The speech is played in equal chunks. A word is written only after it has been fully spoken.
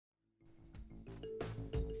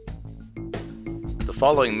The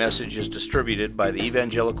following message is distributed by the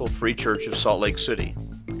Evangelical Free Church of Salt Lake City.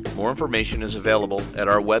 More information is available at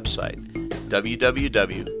our website,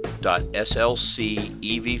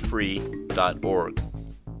 www.slcevfree.org.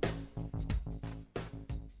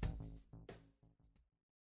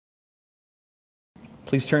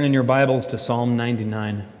 Please turn in your Bibles to Psalm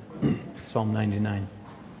 99. Psalm 99.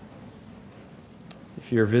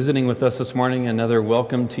 If you're visiting with us this morning, another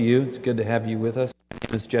welcome to you. It's good to have you with us. My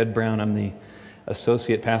name is Jed Brown. I'm the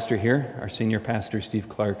associate pastor here. Our senior pastor, Steve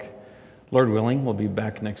Clark. Lord willing, we'll be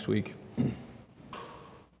back next week.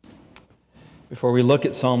 Before we look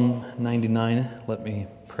at Psalm 99, let me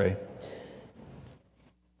pray.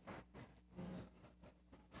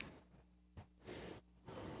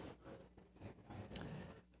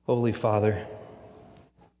 Holy Father,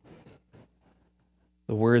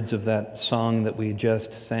 the words of that song that we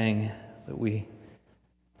just sang, that we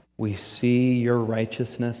see your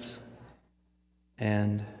righteousness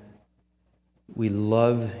and we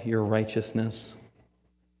love your righteousness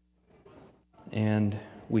and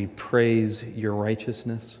we praise your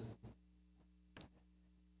righteousness.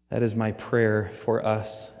 That is my prayer for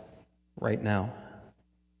us right now,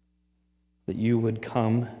 that you would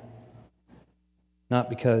come, not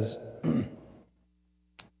because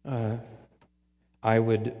I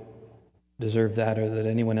would deserve that or that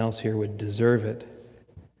anyone else here would deserve it,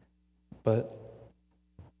 but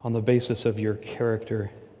on the basis of your character,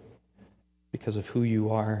 because of who you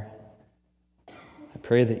are. I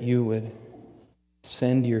pray that you would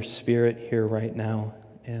send your Spirit here right now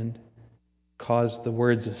and cause the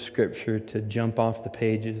words of Scripture to jump off the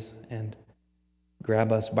pages and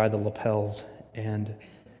grab us by the lapels and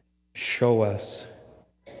show us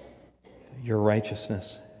your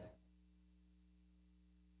righteousness.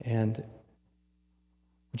 And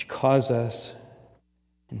would you cause us,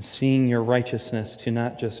 in seeing your righteousness, to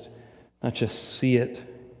not just see it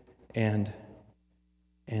and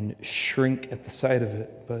shrink at the sight of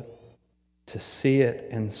it, but to see it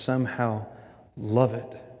and somehow love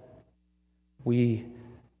it. We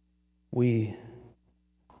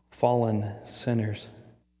fallen sinners,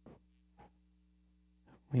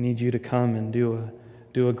 we need you to come and do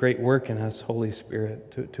a great work in us, Holy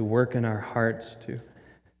Spirit, to work in our hearts,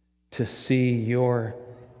 to see your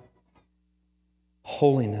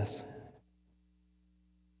holiness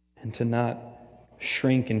and to not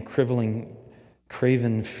shrink in craven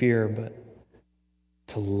fear, but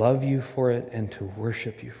to love you for it and to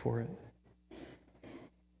worship you for it.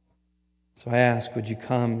 So I ask, would you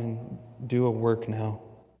come and do a work now?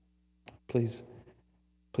 Please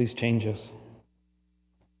change us.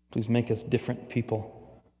 Please make us different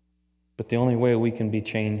people. But the only way we can be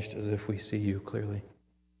changed is if we see you clearly.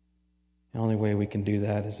 The only way we can do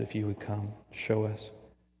that is if you would come. Show us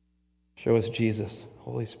Jesus,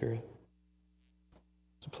 Holy Spirit.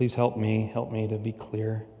 So please help me to be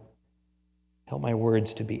clear. Help my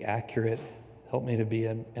words to be accurate. Help me to be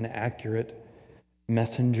an accurate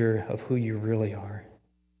messenger of who you really are.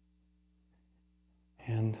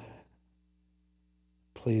 And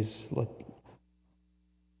please let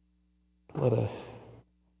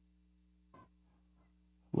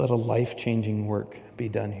a life-changing work be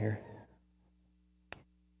done here.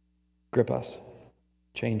 Grip us.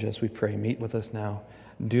 Change us, we pray. Meet with us now.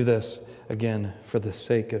 Do this, again, for the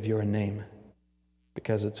sake of your name,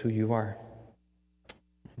 because it's who you are.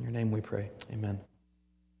 In your name we pray. Amen.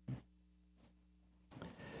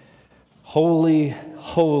 Holy,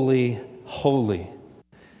 holy, holy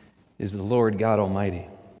is the Lord God Almighty.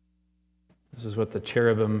 This is what the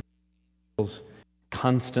cherubim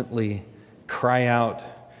constantly cry out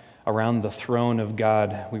around the throne of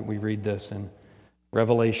God. We read this in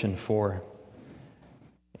Revelation 4.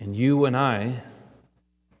 And you and I,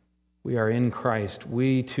 we are in Christ.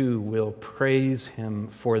 We too will praise Him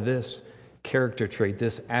for this character trait,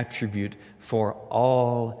 this attribute for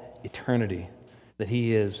all eternity, that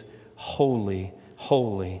He is holy,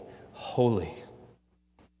 holy, holy.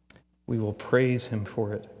 We will praise Him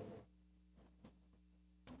for it.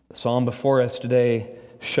 The psalm before us today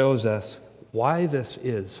shows us why this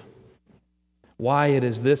is. Why it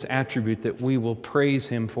is this attribute that we will praise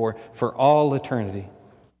Him for all eternity.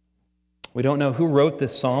 We don't know who wrote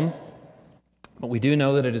this psalm, but we do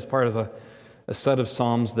know that it is part of a set of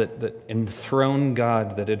psalms that enthrone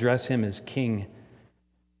God, that address Him as King,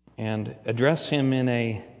 and address Him in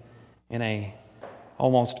a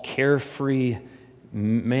almost carefree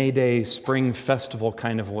May Day spring festival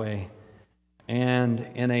kind of way, and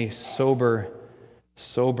in a sober,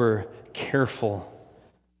 careful,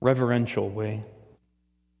 reverential way.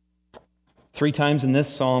 3 times in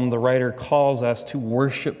this psalm, the writer calls us to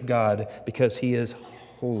worship God because He is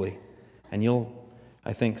holy. And you'll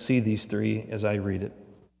I think, see these three as I read it.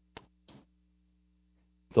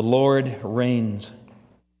 The Lord reigns.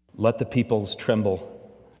 Let the peoples tremble.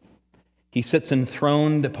 He sits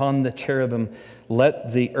enthroned upon the cherubim.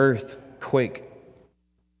 Let the earth quake.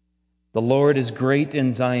 The Lord is great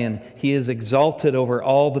in Zion. He is exalted over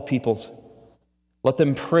all the peoples. Let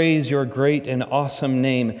them praise your great and awesome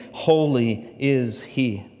name. Holy is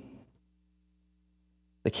He.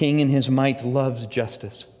 The King in His might loves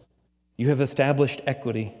justice. You have established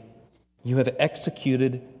equity. You have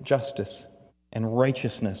executed justice and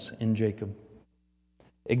righteousness in Jacob.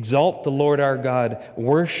 Exalt the Lord our God.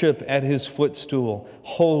 Worship at His footstool.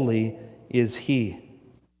 Holy is He.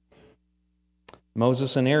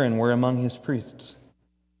 Moses and Aaron were among His priests.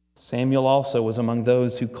 Samuel also was among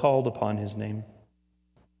those who called upon His name.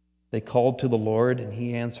 They called to the Lord, and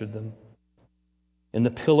He answered them. In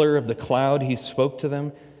the pillar of the cloud He spoke to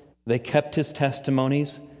them. They kept His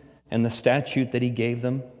testimonies and the statute that He gave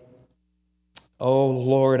them. O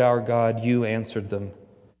Lord our God, You answered them.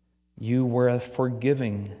 You were a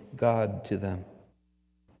forgiving God to them,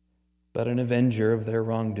 but an avenger of their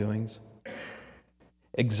wrongdoings.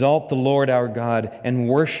 Exalt the Lord our God and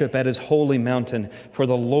worship at His holy mountain, for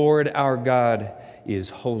the Lord our God is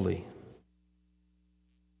holy.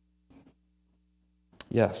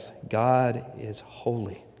 Yes, God is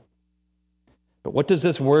holy. But what does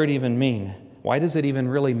this word even mean? Why does it even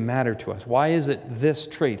really matter to us? Why is it this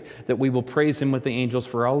trait that we will praise Him with the angels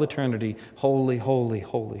for all eternity? Holy, holy,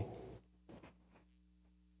 holy.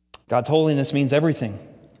 God's holiness means everything.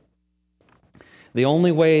 The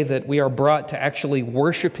only way that we are brought to actually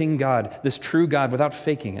worshiping God, this true God, without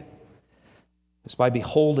faking it, is by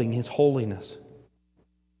beholding His holiness.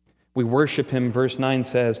 We worship Him, verse 9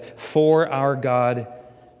 says, for our God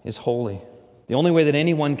is holy. The only way that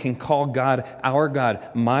anyone can call God our God,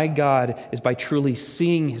 my God, is by truly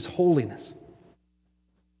seeing His holiness.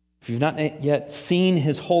 If you've not yet seen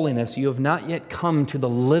His holiness, you have not yet come to the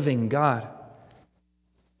living God.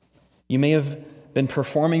 You may have been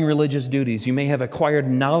performing religious duties. You may have acquired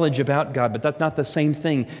knowledge about God, but that's not the same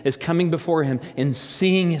thing as coming before Him and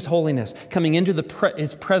seeing His holiness, coming into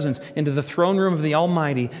His presence, into the throne room of the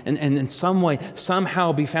Almighty, and in some way,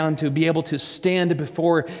 somehow be found to be able to stand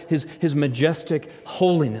before His majestic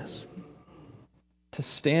holiness. To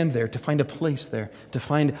stand there, to find a place there, to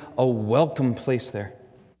find a welcome place there.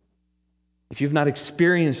 If you've not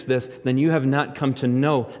experienced this, then you have not come to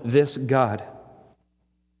know this God.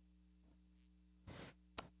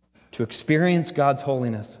 To experience God's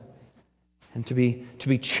holiness and to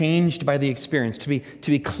be changed by the experience, to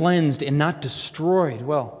be cleansed and not destroyed,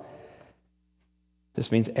 well,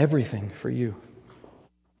 this means everything for you,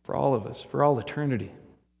 for all of us, for all eternity.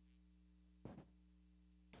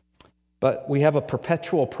 But we have a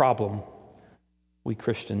perpetual problem, we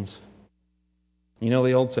Christians. You know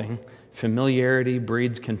the old saying, familiarity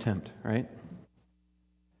breeds contempt, right?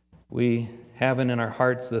 We have in our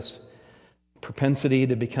hearts this propensity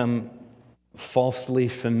to become falsely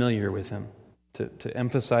familiar with Him, to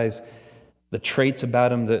emphasize the traits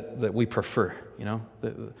about Him that we prefer, you know,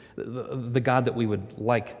 the God that we would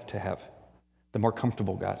like to have, the more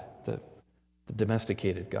comfortable God, the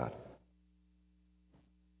domesticated God.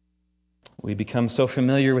 We become so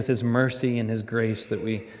familiar with His mercy and His grace that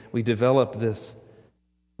we develop this,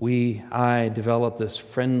 I develop this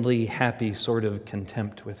friendly, happy sort of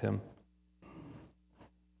contempt with Him.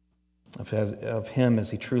 Of Him as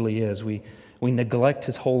He truly is. We neglect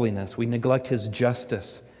His holiness, we neglect His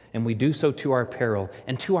justice, and we do so to our peril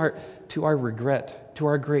and to our regret, to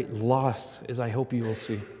our great loss, as I hope you will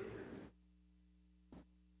see.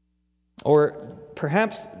 Or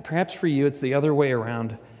perhaps for you it's the other way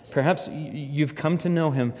around. Perhaps you've come to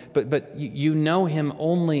know Him, but you know Him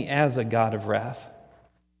only as a God of wrath,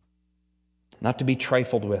 not to be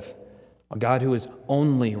trifled with, a God who is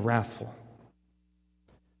only wrathful.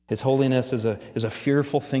 His holiness is a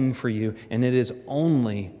fearful thing for you, and it is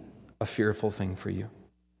only a fearful thing for you.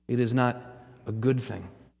 It is not a good thing.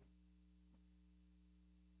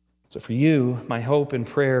 So for you, my hope and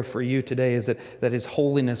prayer for you today is that His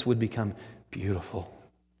holiness would become beautiful.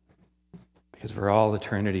 Because for all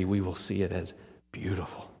eternity, we will see it as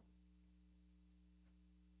beautiful.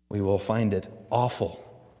 We will find it awful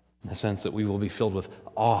in the sense that we will be filled with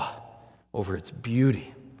awe over its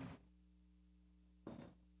beauty.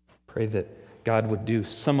 Pray that God would do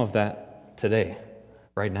some of that today,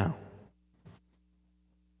 right now.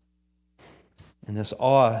 And this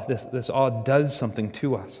awe does something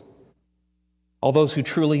to us. All those who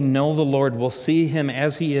truly know the Lord will see Him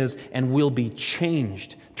as He is and will be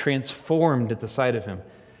changed, transformed at the sight of Him.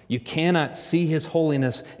 You cannot see His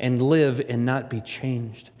holiness and live and not be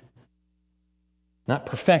changed. not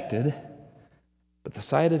perfected, but the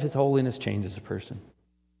sight of his holiness changes a person.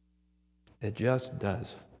 It just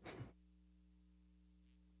does.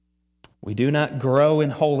 We do not grow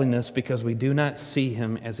in holiness because we do not see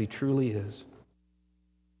him as he truly is.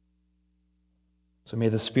 So may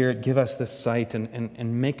the Spirit give us this sight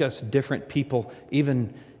and make us different people,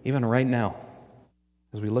 even right now,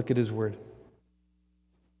 as we look at his word.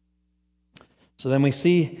 So then we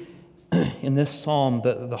see in this psalm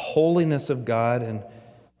the holiness of God and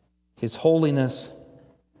his holiness,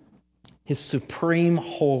 his supreme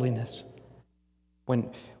holiness.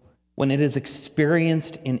 When it is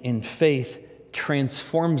experienced in faith,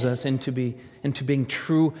 transforms us into being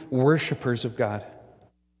true worshipers of God.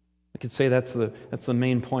 I could say that's the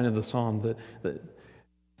main point of the psalm, that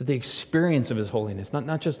the experience of his holiness,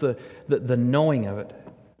 not just the knowing of it,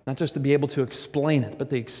 not just to be able to explain it, but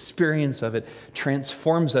the experience of it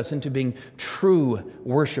transforms us into being true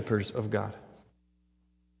worshipers of God.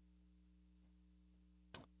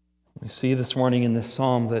 We see this morning in this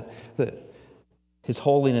psalm that his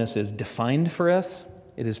holiness is defined for us,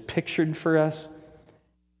 it is pictured for us,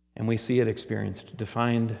 and we see it experienced,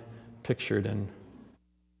 defined, pictured, and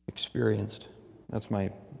experienced. That's my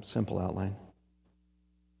simple outline.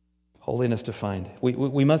 Holiness defined.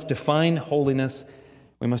 We must define holiness.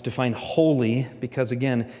 We must define holy because,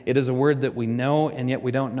 again, it is a word that we know, and yet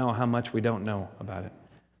we don't know how much we don't know about it.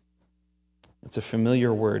 It's a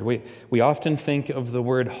familiar word. We often think of the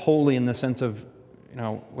word holy in the sense of,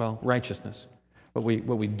 righteousness. What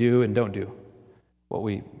we do and don't do.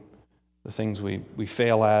 The things we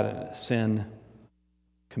fail at, sin,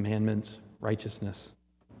 commandments, righteousness.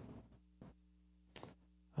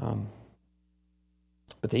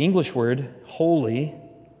 But the English word, holy,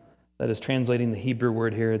 that is translating the Hebrew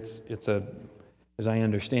word here, it's as I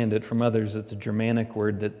understand it from others, it's a Germanic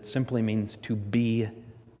word that simply means to be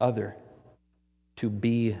other, to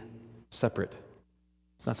be separate.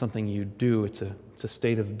 It's not something you do, it's a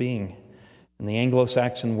state of being. And the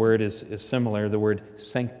Anglo-Saxon word is similar, the word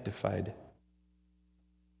sanctified,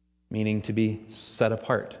 meaning to be set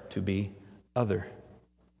apart, to be other.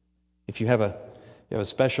 If you have a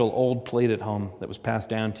special old plate at home that was passed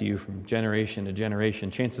down to you from generation to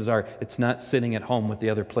generation, chances are it's not sitting at home with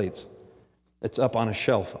the other plates. It's up on a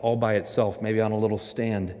shelf all by itself, maybe on a little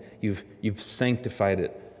stand. You've sanctified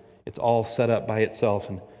it. It's all set up by itself,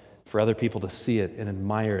 and for other people to see it and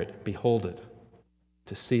admire it, behold it,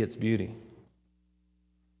 to see its beauty.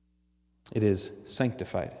 It is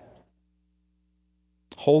sanctified.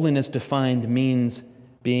 Holiness defined means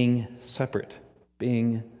being separate,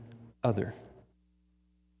 being other.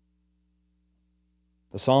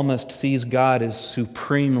 The psalmist sees God as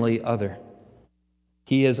supremely other.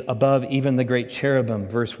 He is above even the great cherubim,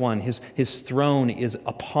 verse 1. His throne is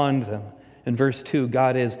upon them. In verse 2,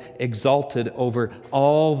 God is exalted over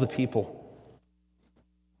all the people.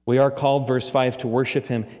 We are called, verse 5, to worship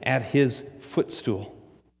him at his footstool.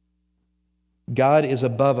 God is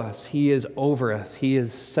above us. He is over us. He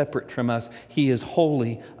is separate from us. He is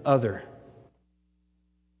wholly other.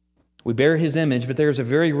 We bear his image, but there is a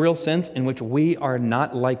very real sense in which we are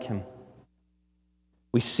not like him.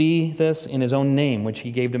 We see this in his own name, which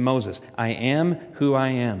he gave to Moses. I am who I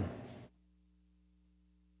am.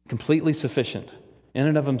 Completely sufficient in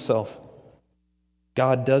and of himself.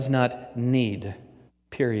 God does not need,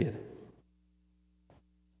 period.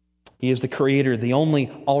 He is the creator, the only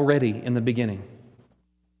already in the beginning.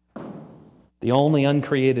 The only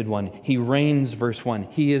uncreated one. He reigns, verse 1.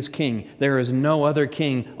 He is king. There is no other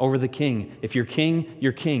king over the king. If you're king,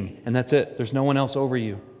 you're king. And that's it. There's no one else over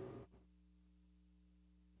you.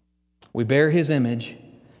 We bear his image,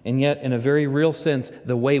 and yet in a very real sense,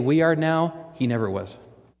 the way we are now, he never was.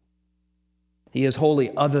 He is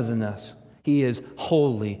wholly other than us. He is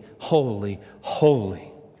holy, holy, holy.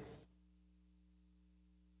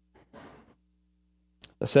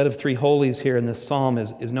 The set of three holies here in this psalm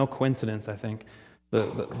is no coincidence, I think.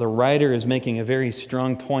 The writer is making a very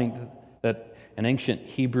strong point that an ancient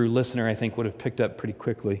Hebrew listener, I think, would have picked up pretty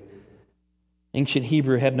quickly. Ancient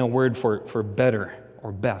Hebrew had no word for better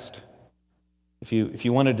or best. If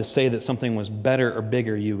you wanted to say that something was better or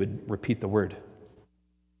bigger, you would repeat the word.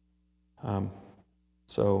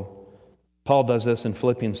 So Paul does this in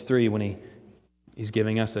Philippians 3 when he's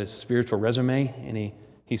giving us a spiritual resume, and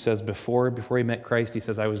he says before he met Christ, he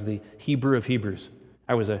says, I was the Hebrew of Hebrews.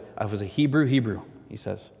 I was a Hebrew, he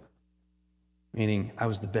says. Meaning, I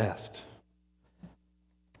was the best.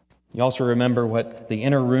 You also remember what the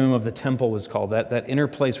inner room of the temple was called, that inner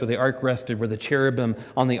place where the ark rested, where the cherubim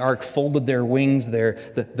on the ark folded their wings there,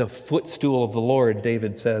 the footstool of the Lord,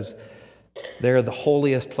 David says. There, the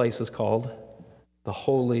holiest place is called the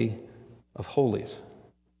Holy of holies.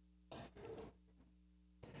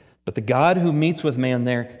 But the God who meets with man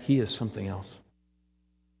there, he is something else.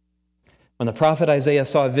 When the prophet Isaiah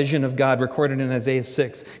saw a vision of God recorded in Isaiah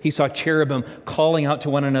 6, he saw cherubim calling out to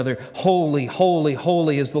one another, "Holy, holy,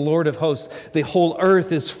 holy is the Lord of hosts. The whole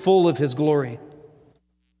earth is full of his glory."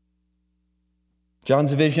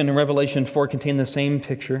 John's vision in Revelation 4 contain the same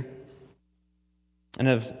picture. And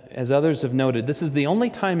as others have noted, this is the only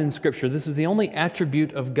time in Scripture, this is the only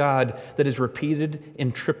attribute of God that is repeated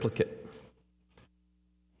in triplicate.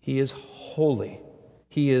 He is holy.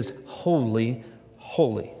 He is holy,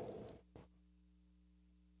 holy.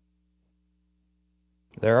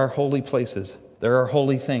 There are holy places. There are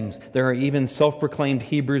holy things. There are even self-proclaimed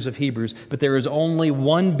Hebrews of Hebrews. But there is only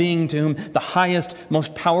one being to whom the highest,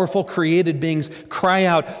 most powerful created beings cry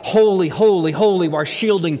out, "Holy, holy, holy," while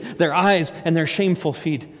shielding their eyes and their shameful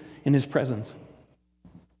feet in his presence.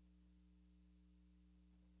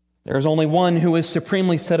 There is only one who is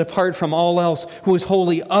supremely set apart from all else, who is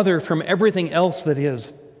wholly other from everything else that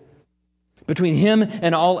is. Between him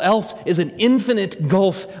and all else is an infinite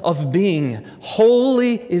gulf of being.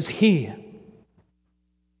 Holy is he.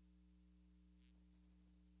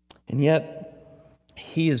 And yet,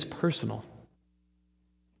 he is personal.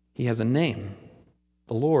 He has a name,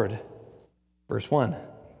 the Lord. Verse 1,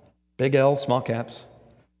 big L, small caps,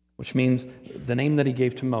 which means the name that he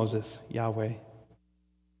gave to Moses, Yahweh.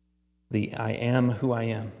 The I am who I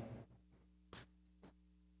am.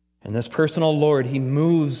 And this personal Lord, he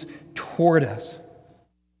moves toward us.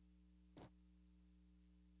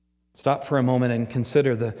 Stop for a moment and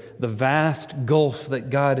consider the vast gulf that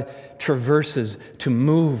God traverses to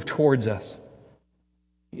move towards us.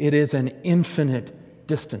 It is an infinite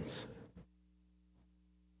distance.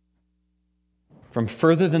 From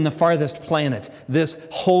further than the farthest planet, this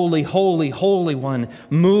holy, holy, holy one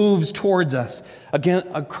moves towards us again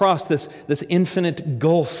across this infinite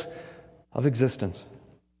gulf of existence.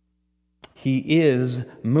 He is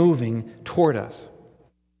moving toward us.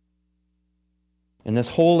 And this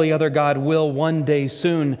holy other God will one day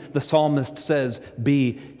soon, the psalmist says,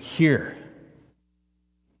 be here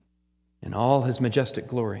in all his majestic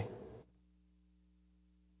glory.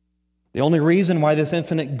 The only reason why this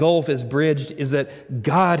infinite gulf is bridged is that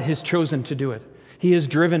God has chosen to do it. He is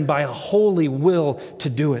driven by a holy will to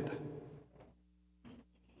do it.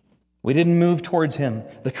 We didn't move towards him.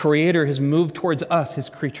 The Creator has moved towards us, his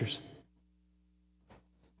creatures.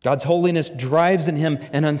 God's holiness drives in him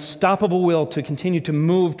an unstoppable will to continue to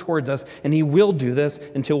move towards us, and he will do this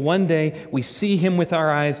until one day we see him with our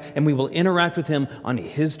eyes and we will interact with him on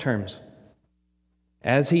his terms,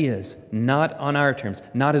 as he is, not on our terms,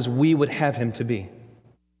 not as we would have him to be.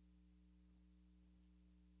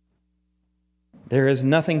 There is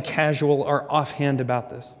nothing casual or offhand about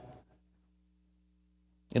this.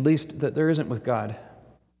 At least that there isn't with God.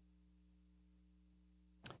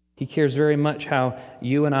 He cares very much how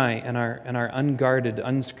you and I and our unguarded,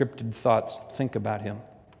 unscripted thoughts think about him.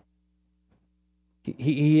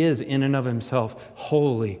 He is in and of himself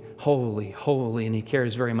holy, holy, holy, and he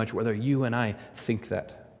cares very much whether you and I think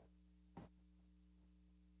that.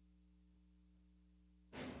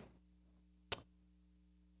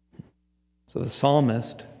 So the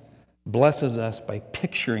psalmist blesses us by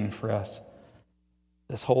picturing for us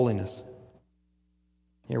this holiness.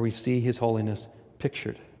 Here we see his holiness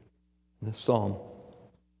pictured in this psalm.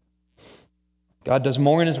 God does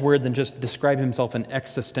more in his word than just describe himself in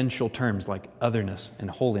existential terms like otherness and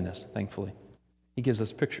holiness, thankfully. He gives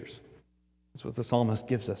us pictures. That's what the psalmist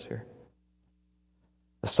gives us here.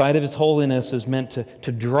 The sight of his holiness is meant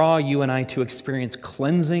to draw you and I to experience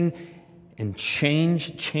cleansing and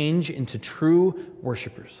change into true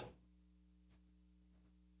worshipers.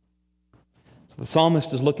 So the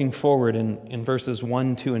psalmist is looking forward in verses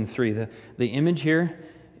 1, 2, and 3. The image here,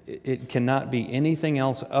 it cannot be anything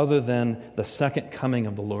else other than the second coming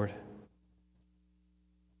of the Lord.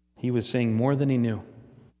 He was seeing more than he knew.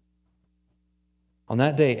 On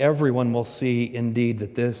that day, everyone will see indeed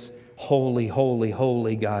that this holy, holy,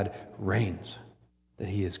 holy God reigns, that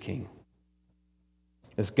he is king.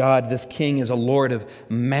 This God, this king, is a Lord of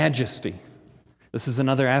majesty. This is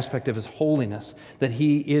another aspect of his holiness, that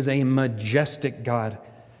he is a majestic God,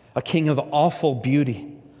 a king of awful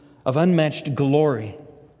beauty, of unmatched glory.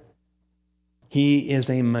 He is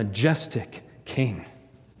a majestic king,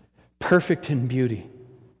 perfect in beauty,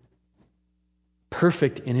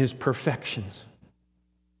 perfect in his perfections.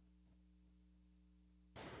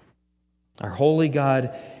 Our holy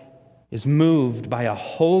God is moved by a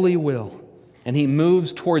holy will, and he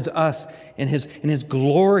moves towards us in his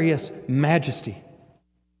glorious majesty.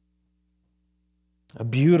 A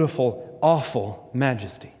beautiful, awful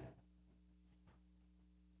majesty.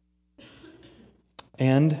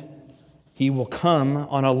 And he will come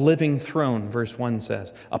on a living throne, verse 1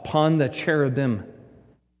 says, upon the cherubim.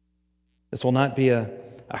 This will not be a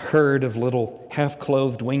herd of little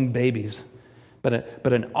half-clothed winged babies,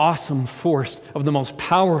 but an awesome force of the most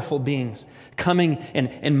powerful beings, coming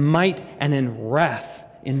in might and in wrath,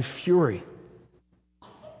 in fury.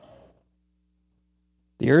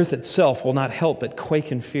 The earth itself will not help but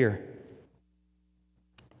quake in fear.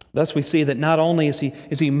 Thus we see that not only is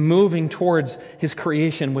he moving towards his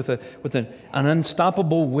creation with an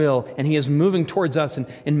unstoppable will, and he is moving towards us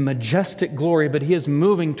in majestic glory, but he is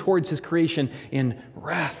moving towards his creation in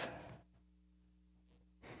wrath.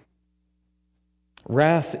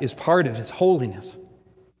 Wrath is part of his holiness.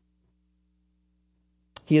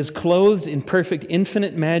 He is clothed in perfect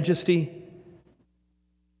infinite majesty,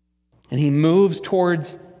 and he moves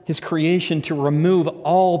towards his creation to remove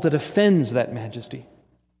all that offends that majesty.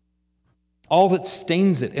 All that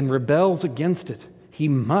stains it and rebels against it, he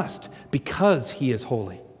must, because he is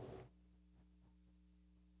holy.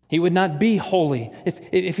 He would not be holy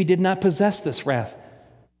if he did not possess this wrath.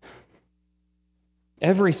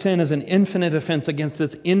 Every sin is an infinite offense against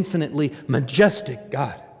this infinitely majestic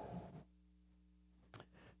God.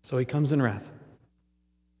 So he comes in wrath.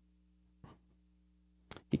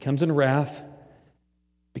 He comes in wrath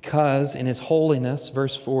because in his holiness,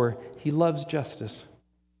 verse 4, he loves justice.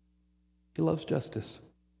 He loves justice.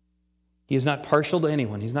 He is not partial to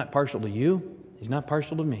anyone. He's not partial to you. He's not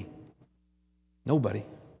partial to me. Nobody.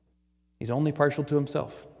 He's only partial to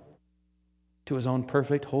himself, to his own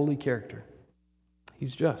perfect, holy character.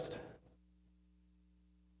 He's just.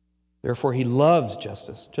 Therefore, he loves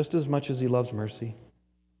justice just as much as he loves mercy.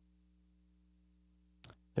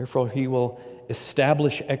 Therefore, he will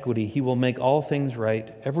establish equity. He will make all things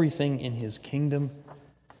right. Everything in his kingdom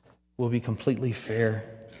will be completely fair.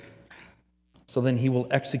 So then he will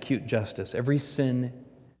execute justice. Every sin,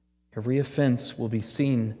 every offense will be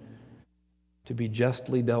seen to be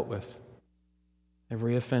justly dealt with.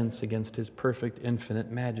 Every offense against his perfect, infinite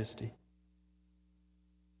majesty.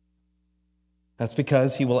 That's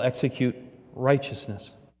because he will execute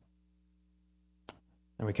righteousness.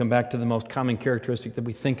 And we come back to the most common characteristic that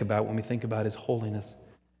we think about when we think about his holiness.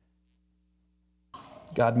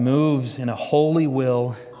 God moves in a holy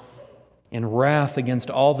will in wrath against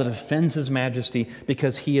all that offends his majesty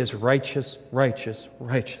because he is righteous, righteous,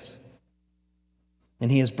 righteous. And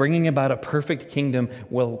he is bringing about a perfect kingdom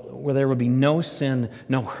where there will be no sin,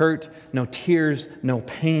 no hurt, no tears, no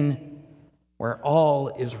pain, where all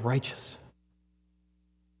is righteous.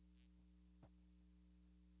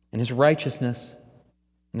 In his righteousness,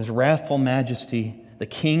 in his wrathful majesty, the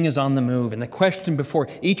king is on the move. And the question before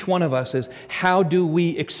each one of us is, how do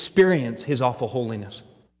we experience his awful holiness?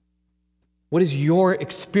 What is your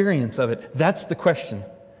experience of it? That's the question.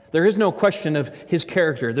 There is no question of his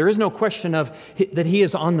character. There is no question of that he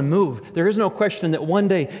is on the move. There is no question that one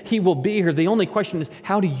day he will be here. The only question is,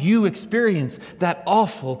 how do you experience that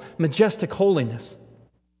awful, majestic holiness?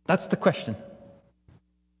 That's the question.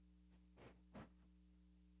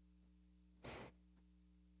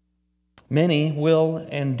 Many will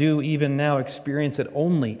and do even now experience it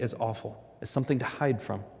only as awful, as something to hide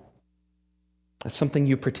from. As something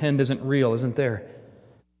you pretend isn't real, isn't there.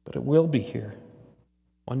 But it will be here.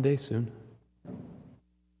 One day soon.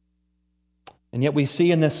 And yet we see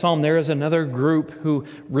in this psalm there is another group who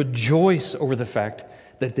rejoice over the fact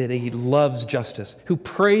that he loves justice, who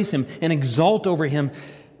praise him and exalt over him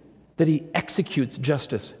that he executes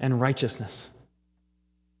justice and righteousness.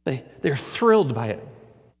 They're thrilled by it.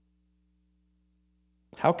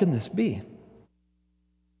 How can this be?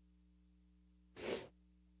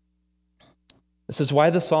 This is why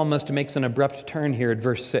the psalmist makes an abrupt turn here at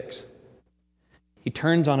verse 6. He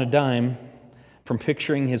turns on a dime from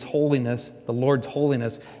picturing his holiness, the Lord's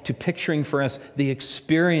holiness, to picturing for us the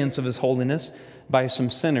experience of his holiness by some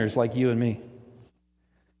sinners like you and me.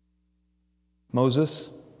 Moses,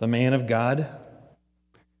 the man of God,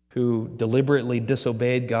 who deliberately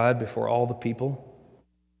disobeyed God before all the people.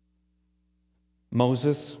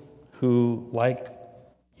 Moses, who, like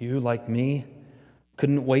you, like me,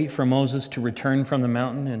 couldn't wait for Moses to return from the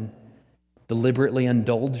mountain and deliberately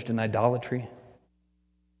indulged in idolatry.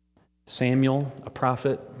 Samuel, a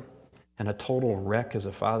prophet, and a total wreck as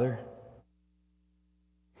a father.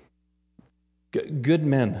 Good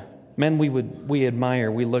men, men we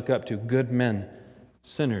admire, we look up to, good men,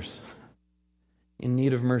 sinners in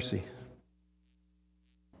need of mercy.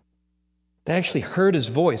 They actually heard his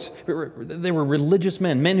voice. They were religious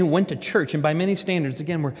men who went to church, and by many standards,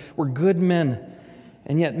 again, were good men,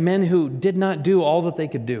 and yet men who did not do all that they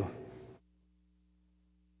could do.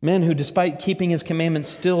 Men who, despite keeping his commandments,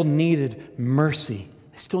 still needed mercy.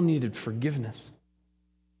 They still needed forgiveness.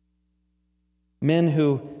 Men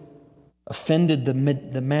who offended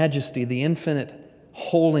the majesty, the infinite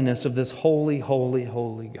holiness of this holy, holy,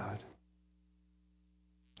 holy God.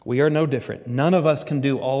 We are no different. None of us can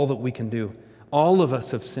do all that we can do. All of us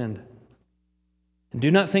have sinned. And do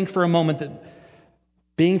not think for a moment that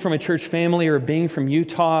being from a church family or being from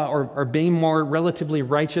Utah or being more relatively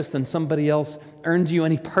righteous than somebody else earns you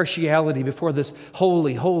any partiality before this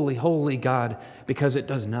holy, holy, holy God, because it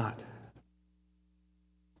does not.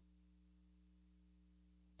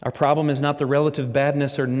 Our problem is not the relative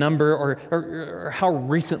badness or number or how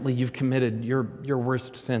recently you've committed your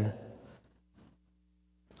worst sin.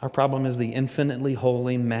 Our problem is the infinitely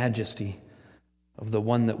holy majesty of the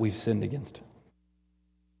one that we've sinned against.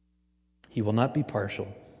 He will not be partial.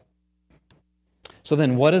 So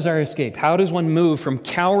then, what is our escape? How does one move from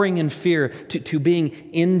cowering in fear to being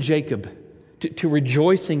in Jacob, to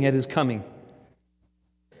rejoicing at his coming?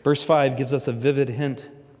 Verse 5 gives us a vivid hint.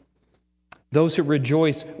 Those who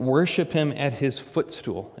rejoice worship him at his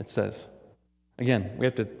footstool, it says. Again, we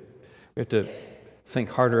have to think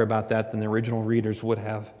harder about that than the original readers would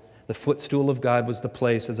have. The footstool of God was the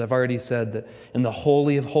place, as I've already said, that in the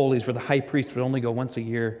Holy of Holies, where the high priest would only go once a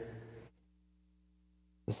year.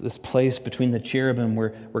 This place between the cherubim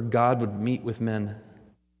where God would meet with men.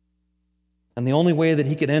 And the only way that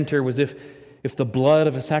he could enter was if the blood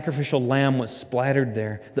of a sacrificial lamb was splattered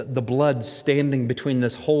there, the blood standing between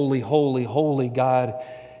this holy, holy, holy God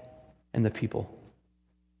and the people.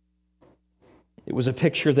 It was a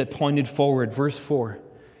picture that pointed forward. Verse 4,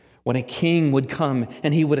 when a king would come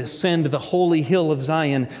and he would ascend the holy hill of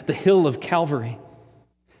Zion, the hill of Calvary.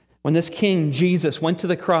 When this king, Jesus, went to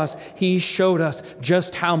the cross, he showed us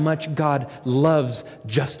just how much God loves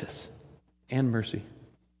justice and mercy.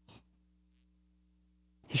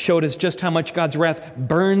 He showed us just how much God's wrath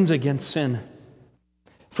burns against sin.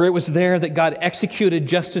 For it was there that God executed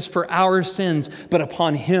justice for our sins, but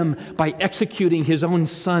upon him by executing his own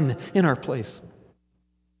Son in our place.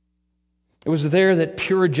 It was there that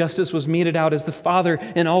pure justice was meted out as the Father,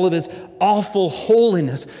 in all of his awful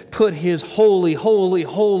holiness, put his holy, holy,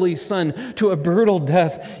 holy Son to a brutal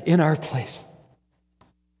death in our place.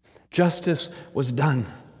 Justice was done.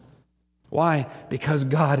 Why? Because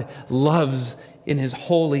God loves, in his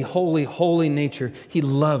holy, holy, holy nature, he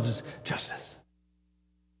loves justice.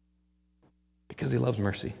 Because he loves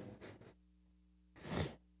mercy.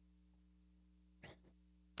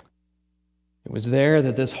 It was there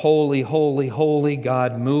that this holy, holy, holy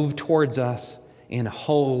God moved towards us in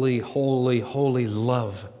holy, holy, holy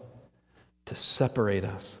love to separate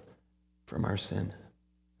us from our sin,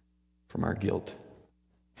 from our guilt,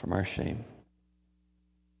 from our shame.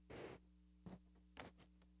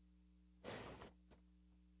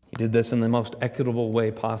 He did this in the most equitable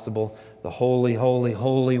way possible. The holy, holy,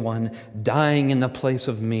 holy one dying in the place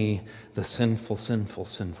of me, the sinful, sinful,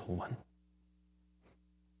 sinful one.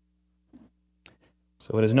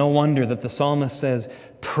 So it is no wonder that the psalmist says,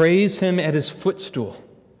 praise him at his footstool.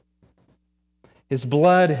 His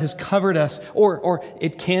blood has covered us, or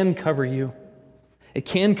it can cover you. It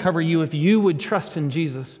can cover you if you would trust in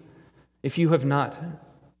Jesus, if you have not.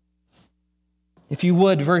 If you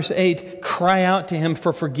would, verse 8, cry out to him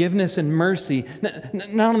for forgiveness and mercy,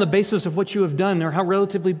 not on the basis of what you have done or how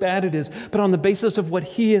relatively bad it is, but on the basis of what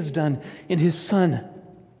he has done in his Son.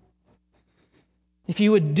 If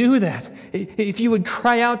you would do that, if you would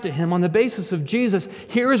cry out to him on the basis of Jesus,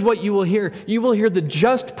 here is what you will hear. You will hear the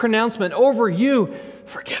just pronouncement over you,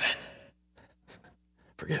 forgiven.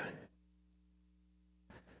 Forgiven.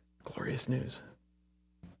 Glorious news.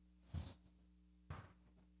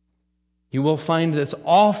 You will find this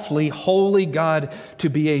awfully holy God to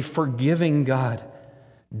be a forgiving God,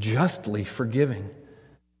 justly forgiving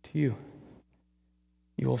to you.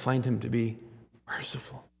 You will find him to be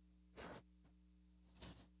merciful.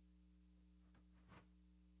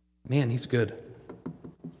 Man, he's good.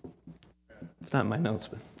 It's not in my notes,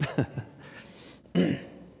 but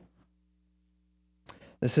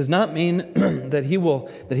this does not mean that he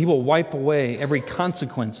will wipe away every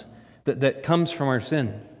consequence that comes from our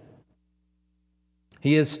sin.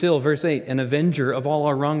 He is still, verse 8, an avenger of all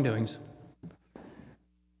our wrongdoings.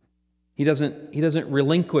 He doesn't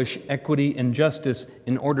relinquish equity and justice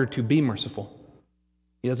in order to be merciful.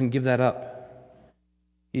 He doesn't give that up.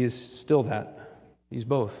 He is still that. He's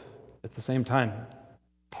both at the same time.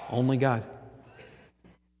 Only God.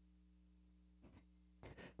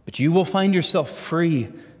 But you will find yourself free,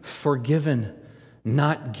 forgiven,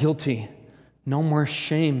 not guilty, no more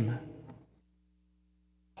shame.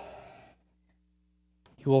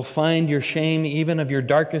 You will find your shame, even of your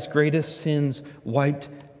darkest, greatest sins, wiped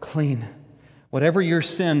clean. Whatever your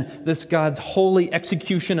sin, this God's holy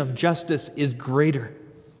execution of justice is greater.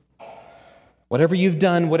 Whatever you've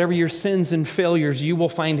done, whatever your sins and failures, you will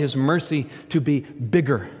find His mercy to be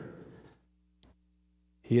bigger.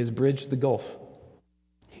 He has bridged the gulf.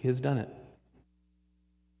 He has done it.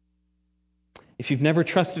 If you've never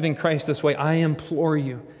trusted in Christ this way, I implore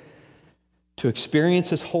you to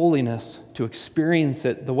experience His holiness, to experience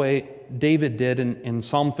it the way David did in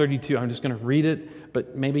Psalm 32. I'm just going to read it,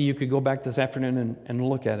 but maybe you could go back this afternoon and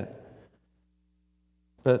look at it.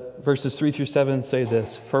 But verses 3 through 7 say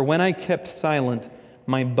this: "For when I kept silent,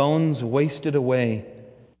 my bones wasted away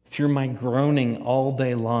through my groaning all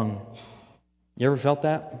day long." You ever felt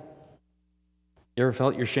that? You ever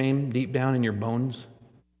felt your shame deep down in your bones?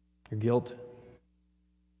 Your guilt?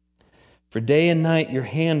 "For day and night your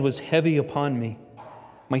hand was heavy upon me.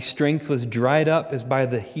 My strength was dried up as by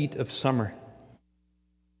the heat of summer."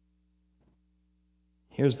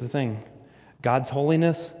 Here's the thing. God's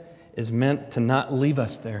holiness is meant to not leave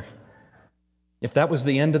us there. If that was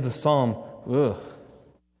the end of the psalm,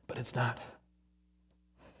 but it's not.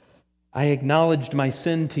 "I acknowledged my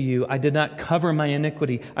sin to you. I did not cover my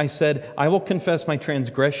iniquity. I said, I will confess my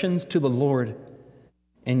transgressions to the Lord,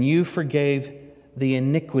 and you forgave the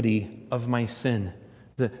iniquity of my sin,"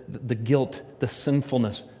 the guilt, the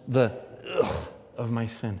sinfulness, of my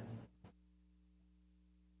sin.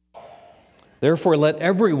 "Therefore, let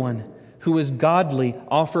everyone who is godly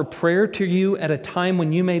offer prayer to you at a time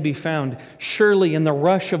when you may be found. Surely in the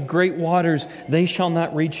rush of great waters they shall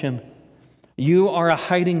not reach him. You are a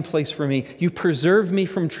hiding place for me. You preserve me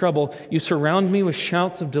from trouble. You surround me with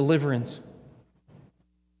shouts of deliverance."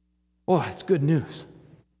 Oh, that's good news.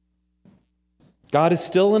 God is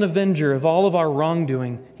still an avenger of all of our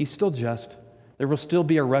wrongdoing. He's still just. There will still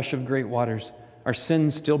be a rush of great waters. Our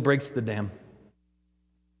sin still breaks the dam.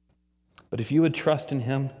 But if you would trust in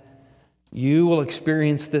Him, you will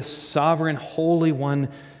experience this sovereign, holy one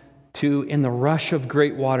to, in the rush of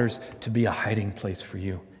great waters, to be a hiding place for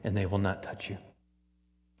you, and they will not touch you.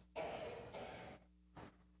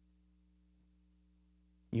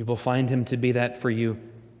 You will find Him to be that for you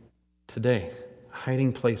today, a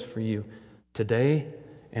hiding place for you today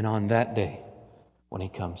and on that day when He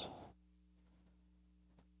comes.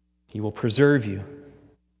 He will preserve you,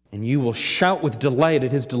 and you will shout with delight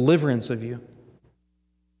at His deliverance of you.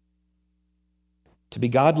 To be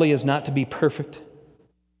godly is not to be perfect.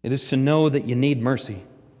 It is to know that you need mercy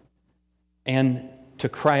and to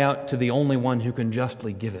cry out to the only one who can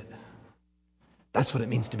justly give it. That's what it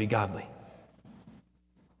means to be godly.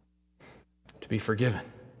 To be forgiven.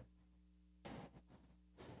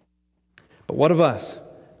 But what of us?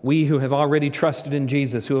 We who have already trusted in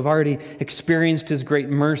Jesus, who have already experienced His great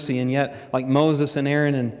mercy, and yet, like Moses and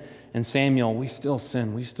Aaron and Samuel, we still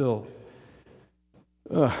sin. We still...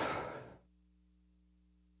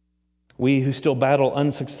 We who still battle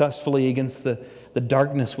unsuccessfully against the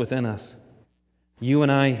darkness within us. You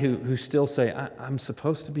and I who still say, I'm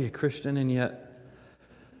supposed to be a Christian, and yet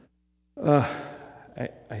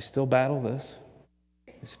I still battle this.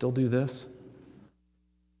 I still do this.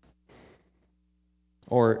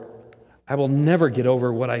 Or I will never get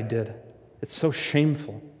over what I did. It's so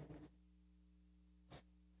shameful.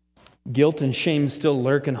 Guilt and shame still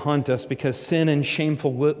lurk and haunt us because sin and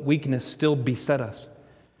shameful weakness still beset us.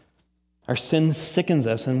 Our sin sickens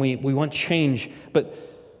us and we want change, but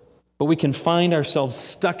we can find ourselves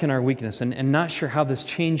stuck in our weakness and not sure how this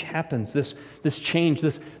change happens, this change,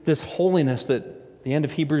 this holiness that the end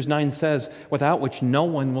of Hebrews 9 says, without which no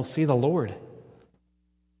one will see the Lord.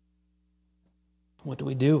 What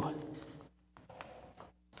do?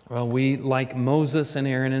 Well, we, like Moses and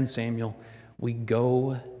Aaron and Samuel, we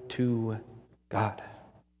go to God.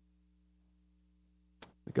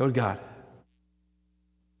 We go to God.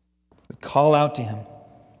 We call out to Him.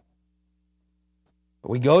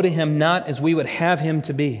 But we go to Him not as we would have Him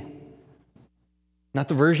to be. Not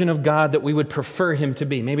the version of God that we would prefer Him to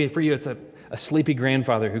be. Maybe for you it's a sleepy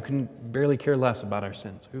grandfather who can barely care less about our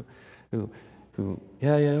sins. Who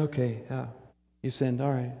okay, yeah. You sinned,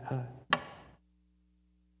 all right.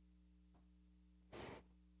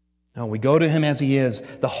 No, we go to Him as He is,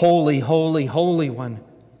 the holy, holy, holy one.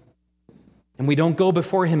 And we don't go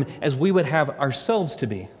before Him as we would have ourselves to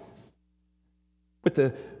be, with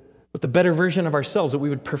the better version of ourselves that we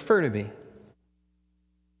would prefer to be.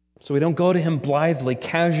 So we don't go to Him blithely,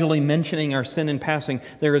 casually mentioning our sin in passing.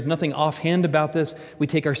 There is nothing offhand about this. We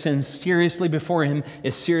take our sin seriously before Him,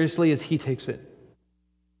 as seriously as He takes it.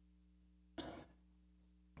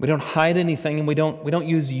 We don't hide anything, and we don't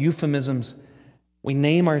use euphemisms We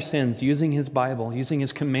name our sins using His Bible, using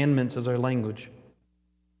His commandments as our language.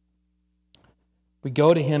 We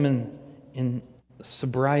go to Him in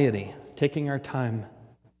sobriety, taking our time,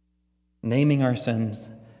 naming our sins,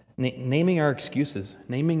 naming our excuses,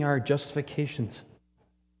 naming our justifications,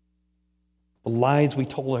 the lies we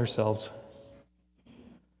told ourselves.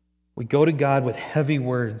 We go to God with heavy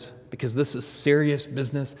words because this is serious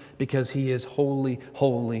business, because He is holy,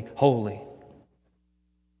 holy, holy.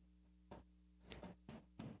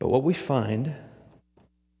 But what we find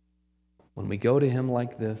when we go to Him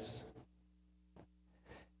like this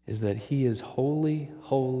is that He is holy,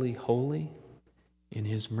 holy, holy in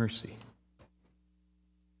His mercy.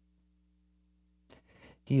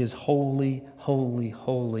 He is holy, holy,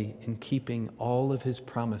 holy in keeping all of His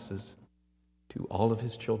promises to all of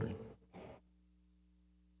His children.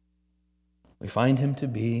 We find Him to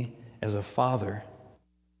be, as a Father,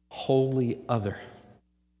 wholly other,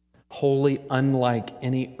 wholly unlike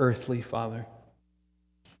any earthly father.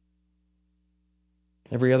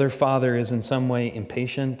 Every other father is in some way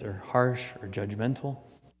impatient or harsh or judgmental,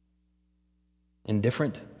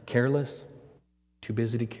 indifferent, careless, too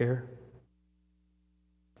busy to care.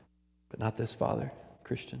 But not this Father,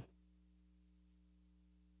 Christian.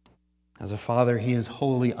 As a Father, He is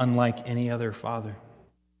wholly unlike any other father.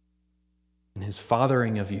 In His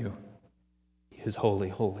fathering of you, He is holy,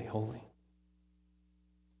 holy, holy.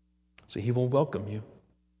 So He will welcome you.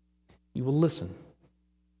 He will listen.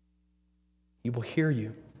 He will hear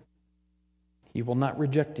you. He will not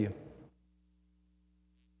reject you.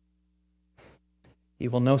 He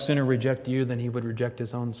will no sooner reject you than He would reject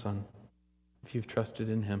His own Son if you've trusted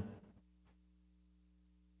in Him.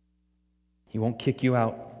 He won't kick you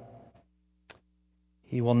out.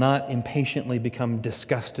 He will not impatiently become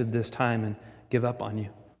disgusted this time and give up on you.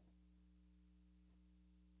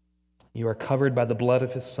 You are covered by the blood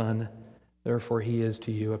of His Son, therefore He is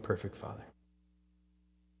to you a perfect Father.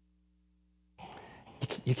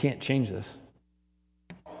 You can't change this.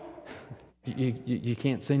 You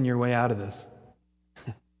can't sin your way out of this.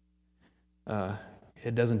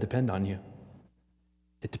 It doesn't depend on you.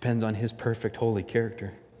 It depends on His perfect holy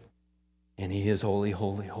character. And He is holy,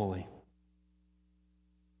 holy, holy.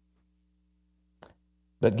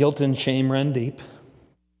 But guilt and shame run deep.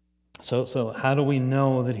 So how do we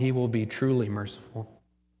know that He will be truly merciful?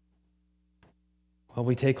 Well,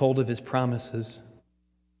 we take hold of His promises.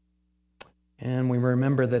 And we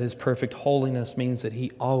remember that His perfect holiness means that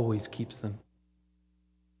He always keeps them.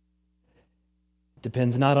 It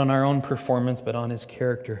depends not on our own performance, but on His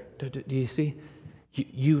character. Do you see?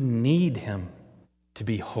 You need Him to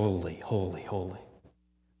be holy, holy, holy.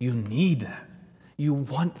 You need that. You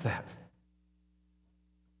want that.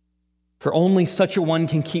 For only such a one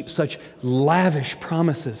can keep such lavish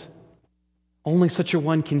promises. Only such a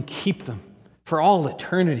one can keep them for all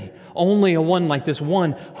eternity. Only a one like this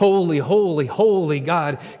one holy, holy, holy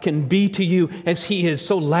God can be to you as He is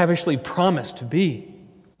so lavishly promised to be.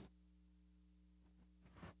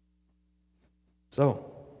 So,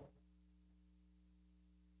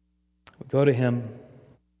 we go to Him.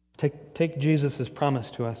 Take Jesus'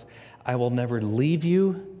 promise to us. I will never leave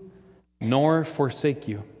you nor forsake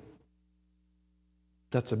you.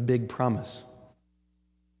 That's a big promise.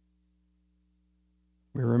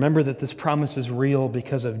 We remember that this promise is real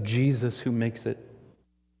because of Jesus who makes it.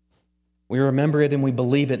 We remember it and we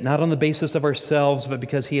believe it, not on the basis of ourselves, but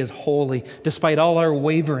because He is holy. Despite all our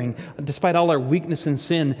wavering, despite all our weakness and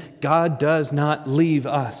sin, God does not leave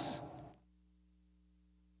us.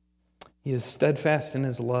 He is steadfast in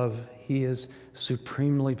His love. He is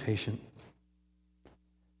supremely patient.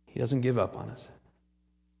 He doesn't give up on us.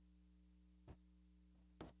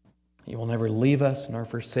 He will never leave us nor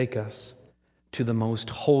forsake us to the most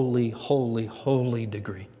holy, holy, holy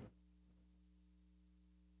degree.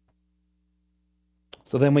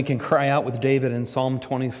 So then we can cry out with David in Psalm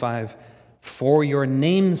 25, "For your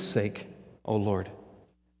name's sake, O Lord,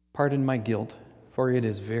 pardon my guilt, for it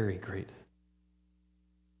is very great."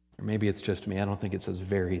 Or maybe it's just me. I don't think it says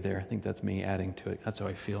very there. I think that's me adding to it. That's how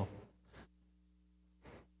I feel.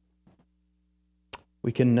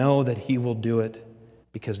 We can know that He will do it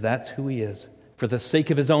because that's who He is. For the sake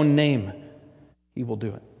of His own name, He will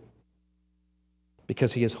do it.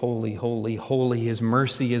 Because He is holy, holy, holy. His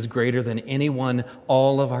mercy is greater than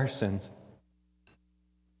all of our sins.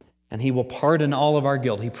 And He will pardon all of our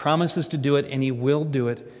guilt. He promises to do it, and He will do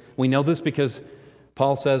it. We know this because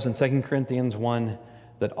Paul says in 2 Corinthians 1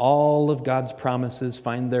 that all of God's promises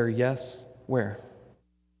find their yes, where?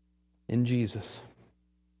 In Jesus.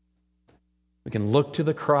 We can look to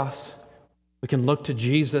the cross. We can look to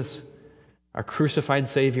Jesus, our crucified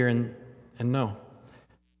Savior, and know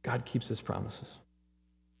God keeps His promises.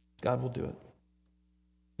 God will do it.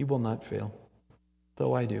 He will not fail,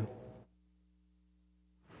 though I do.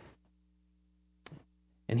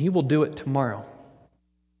 And He will do it tomorrow.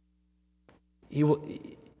 He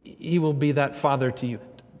will be that Father to you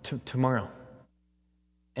tomorrow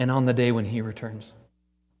and on the day when He returns.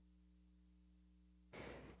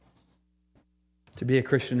 To be a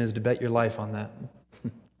Christian is to bet your life on that.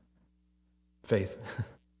 Faith.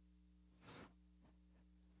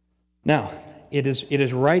 Now, it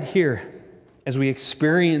is right here as we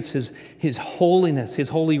experience His holiness, His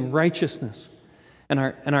holy righteousness, and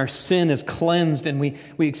our sin is cleansed, and we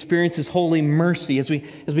experience His holy mercy as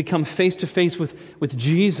we come face to face with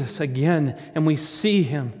Jesus again, and we see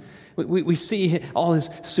Him. We see all His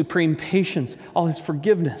supreme patience, all His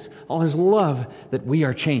forgiveness, all His love, that we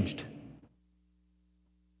are changed.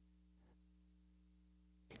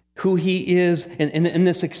 Who He is in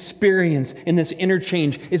this experience, in this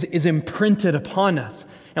interchange, is imprinted upon us,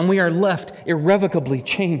 and we are left irrevocably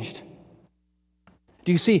changed.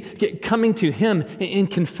 Do you see, coming to Him in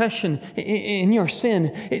confession in your sin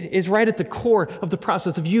is right at the core of the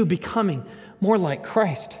process of you becoming more like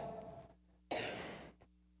Christ.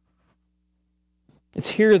 It's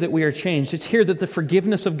here that we are changed. It's here that the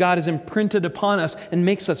forgiveness of God is imprinted upon us and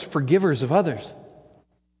makes us forgivers of others.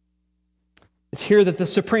 It's here that the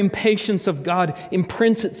supreme patience of God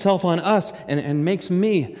imprints itself on us and makes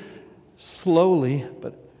me slowly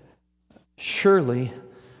but surely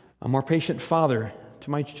a more patient father to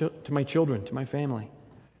my children, to my family.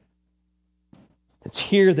 It's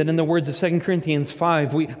here that in the words of 2 Corinthians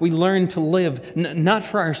 5, we learn to live not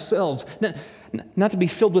for ourselves, not to be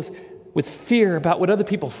filled with fear about what other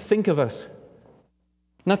people think of us,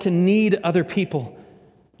 not to need other people,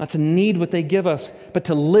 not to need what they give us, but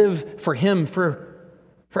to live for Him, for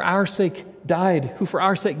our sake died, who for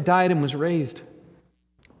our sake died and was raised.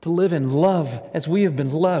 To live in love as we have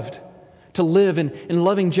been loved. To live in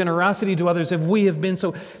loving generosity to others as we have been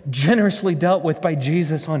so generously dealt with by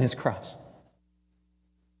Jesus on His cross.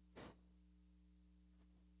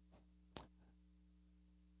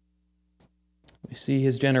 We see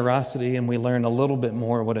His generosity and we learn a little bit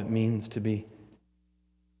more what it means to be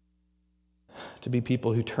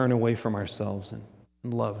people who turn away from ourselves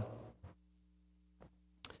and love.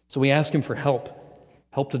 So we ask Him for help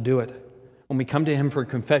to do it. When we come to Him for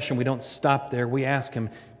confession, we don't stop there. We ask Him,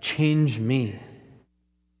 change me.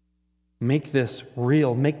 Make this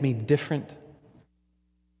real. Make me different.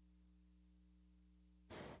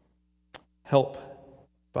 Help,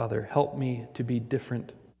 Father, help me to be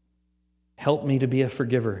different. Help me to be a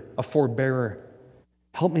forgiver, a forbearer.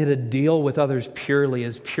 Help me to deal with others purely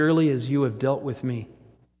as you have dealt with me.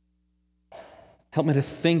 Help me to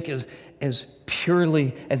think as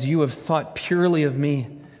purely as you have thought purely of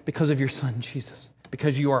me because of your Son, Jesus,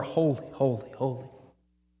 because you are holy, holy, holy.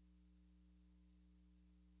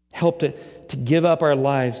 Help to give up our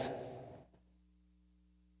lives.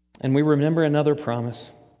 And we remember another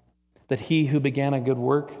promise, that He who began a good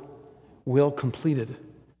work will complete it.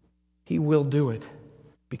 He will do it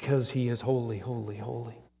because He is holy, holy,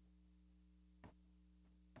 holy.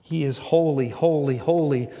 He is holy, holy,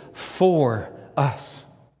 holy for us.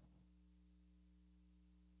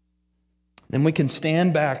 Then we can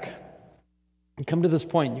stand back and come to this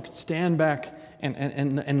point. You can stand back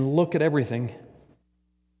and look at everything.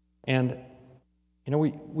 And,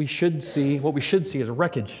 we should see, what we should see is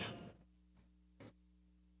wreckage.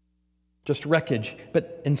 Just wreckage.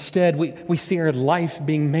 But instead, we see our life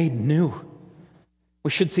being made new.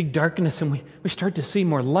 We should see darkness and we start to see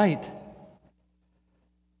more light.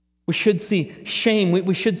 We should see shame.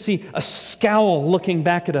 We should see a scowl looking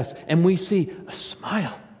back at us, and we see a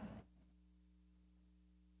smile.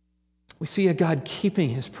 We see a God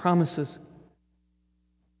keeping His promises.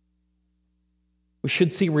 We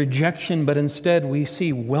should see rejection, but instead we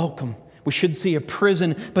see welcome. We should see a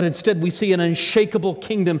prison, but instead we see an unshakable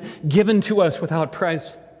kingdom given to us without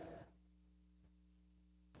price.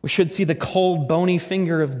 We should see the cold, bony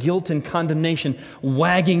finger of guilt and condemnation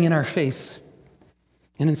wagging in our face.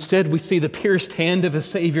 And instead we see the pierced hand of a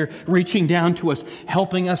Savior reaching down to us,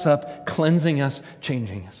 helping us up, cleansing us,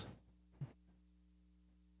 changing us.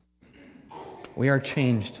 We are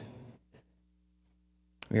changed.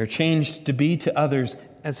 We are changed to be to others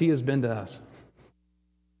as He has been to us.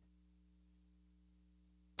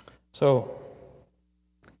 So,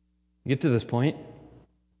 you get to this point,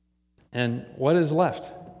 and what is left?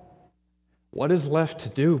 What is left to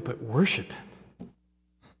do but worship Him?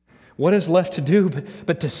 What is left to do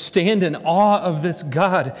but to stand in awe of this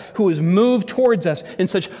God who is moved towards us in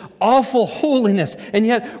such awful holiness and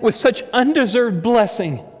yet with such undeserved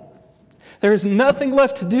blessing? There is nothing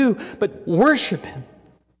left to do but worship Him.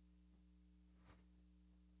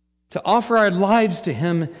 to offer our lives to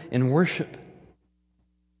Him in worship.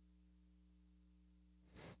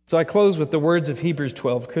 So I close with the words of Hebrews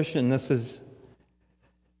 12. Christian, this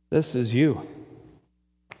is you.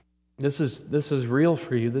 This is real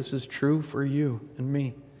for you. This is true for you and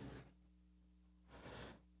me.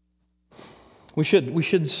 We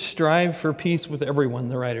should strive for peace with everyone,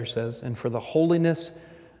 the writer says, and for the holiness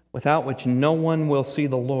without which no one will see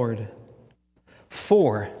the Lord.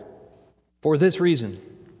 For this reason,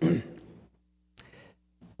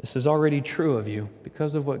 this is already true of you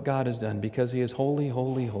because of what God has done, because He is holy,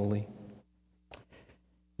 holy, holy.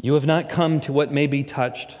 You have not come to what may be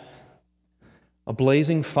touched, a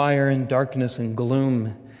blazing fire and darkness and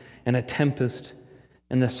gloom and a tempest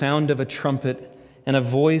and the sound of a trumpet and a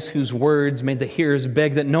voice whose words made the hearers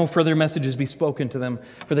beg that no further messages be spoken to them,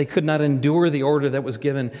 for they could not endure the order that was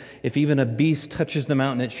given. If even a beast touches the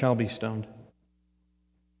mountain, it shall be stoned.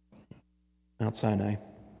 Mount Sinai.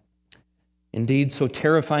 Indeed, so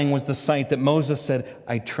terrifying was the sight that Moses said,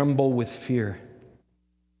 I tremble with fear.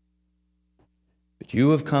 But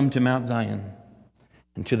you have come to Mount Zion,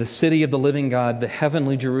 and to the city of the living God, the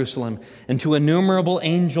heavenly Jerusalem, and to innumerable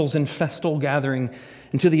angels in festal gathering,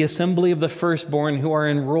 and to the assembly of the firstborn who are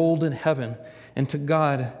enrolled in heaven, and to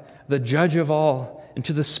God, the judge of all, and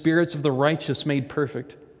to the spirits of the righteous made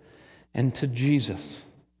perfect, and to Jesus,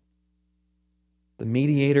 the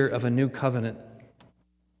mediator of a new covenant,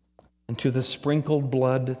 and to the sprinkled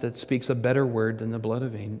blood that speaks a better word than the blood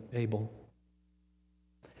of Abel.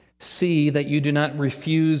 See that you do not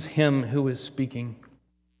refuse him who is speaking.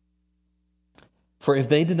 For if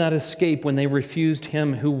they did not escape when they refused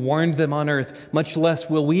him who warned them on earth, much less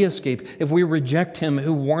will we escape if we reject him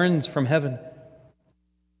who warns from heaven.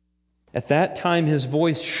 At that time his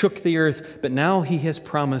voice shook the earth, but now he has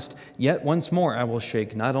promised, yet once more I will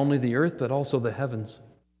shake not only the earth, but also the heavens.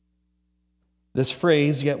 This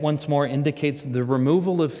phrase, yet once more, indicates the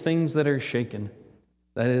removal of things that are shaken,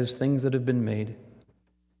 that is, things that have been made,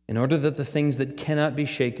 in order that the things that cannot be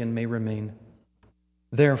shaken may remain.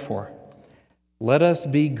 Therefore, let us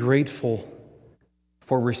be grateful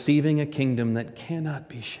for receiving a kingdom that cannot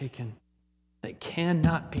be shaken, that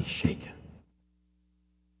cannot be shaken.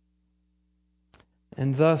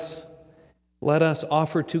 And thus, let us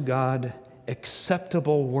offer to God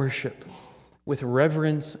acceptable worship with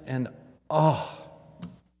reverence and awe.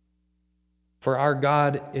 For our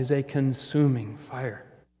God is a consuming fire,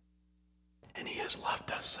 and He has loved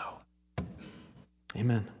us so.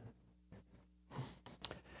 Amen.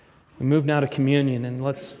 We move now to communion, and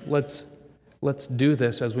let's do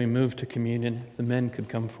this as we move to communion. If the men could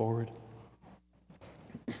come forward.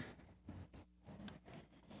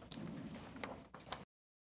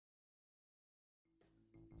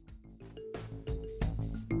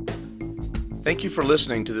 Thank you for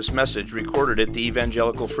listening to this message recorded at the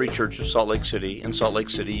Evangelical Free Church of Salt Lake City in Salt Lake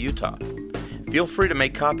City, Utah. Feel free to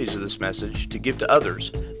make copies of this message to give to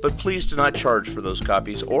others, but please do not charge for those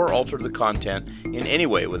copies or alter the content in any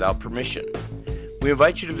way without permission. We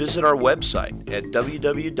invite you to visit our website at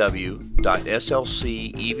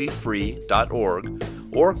www.slcevfree.org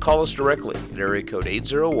or call us directly at area code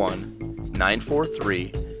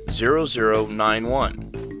 801-943-0091.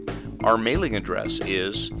 Our mailing address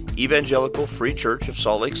is Evangelical Free Church of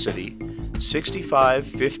Salt Lake City,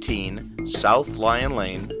 6515 South Lion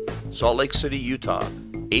Lane, Salt Lake City, Utah,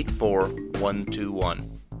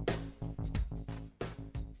 84121.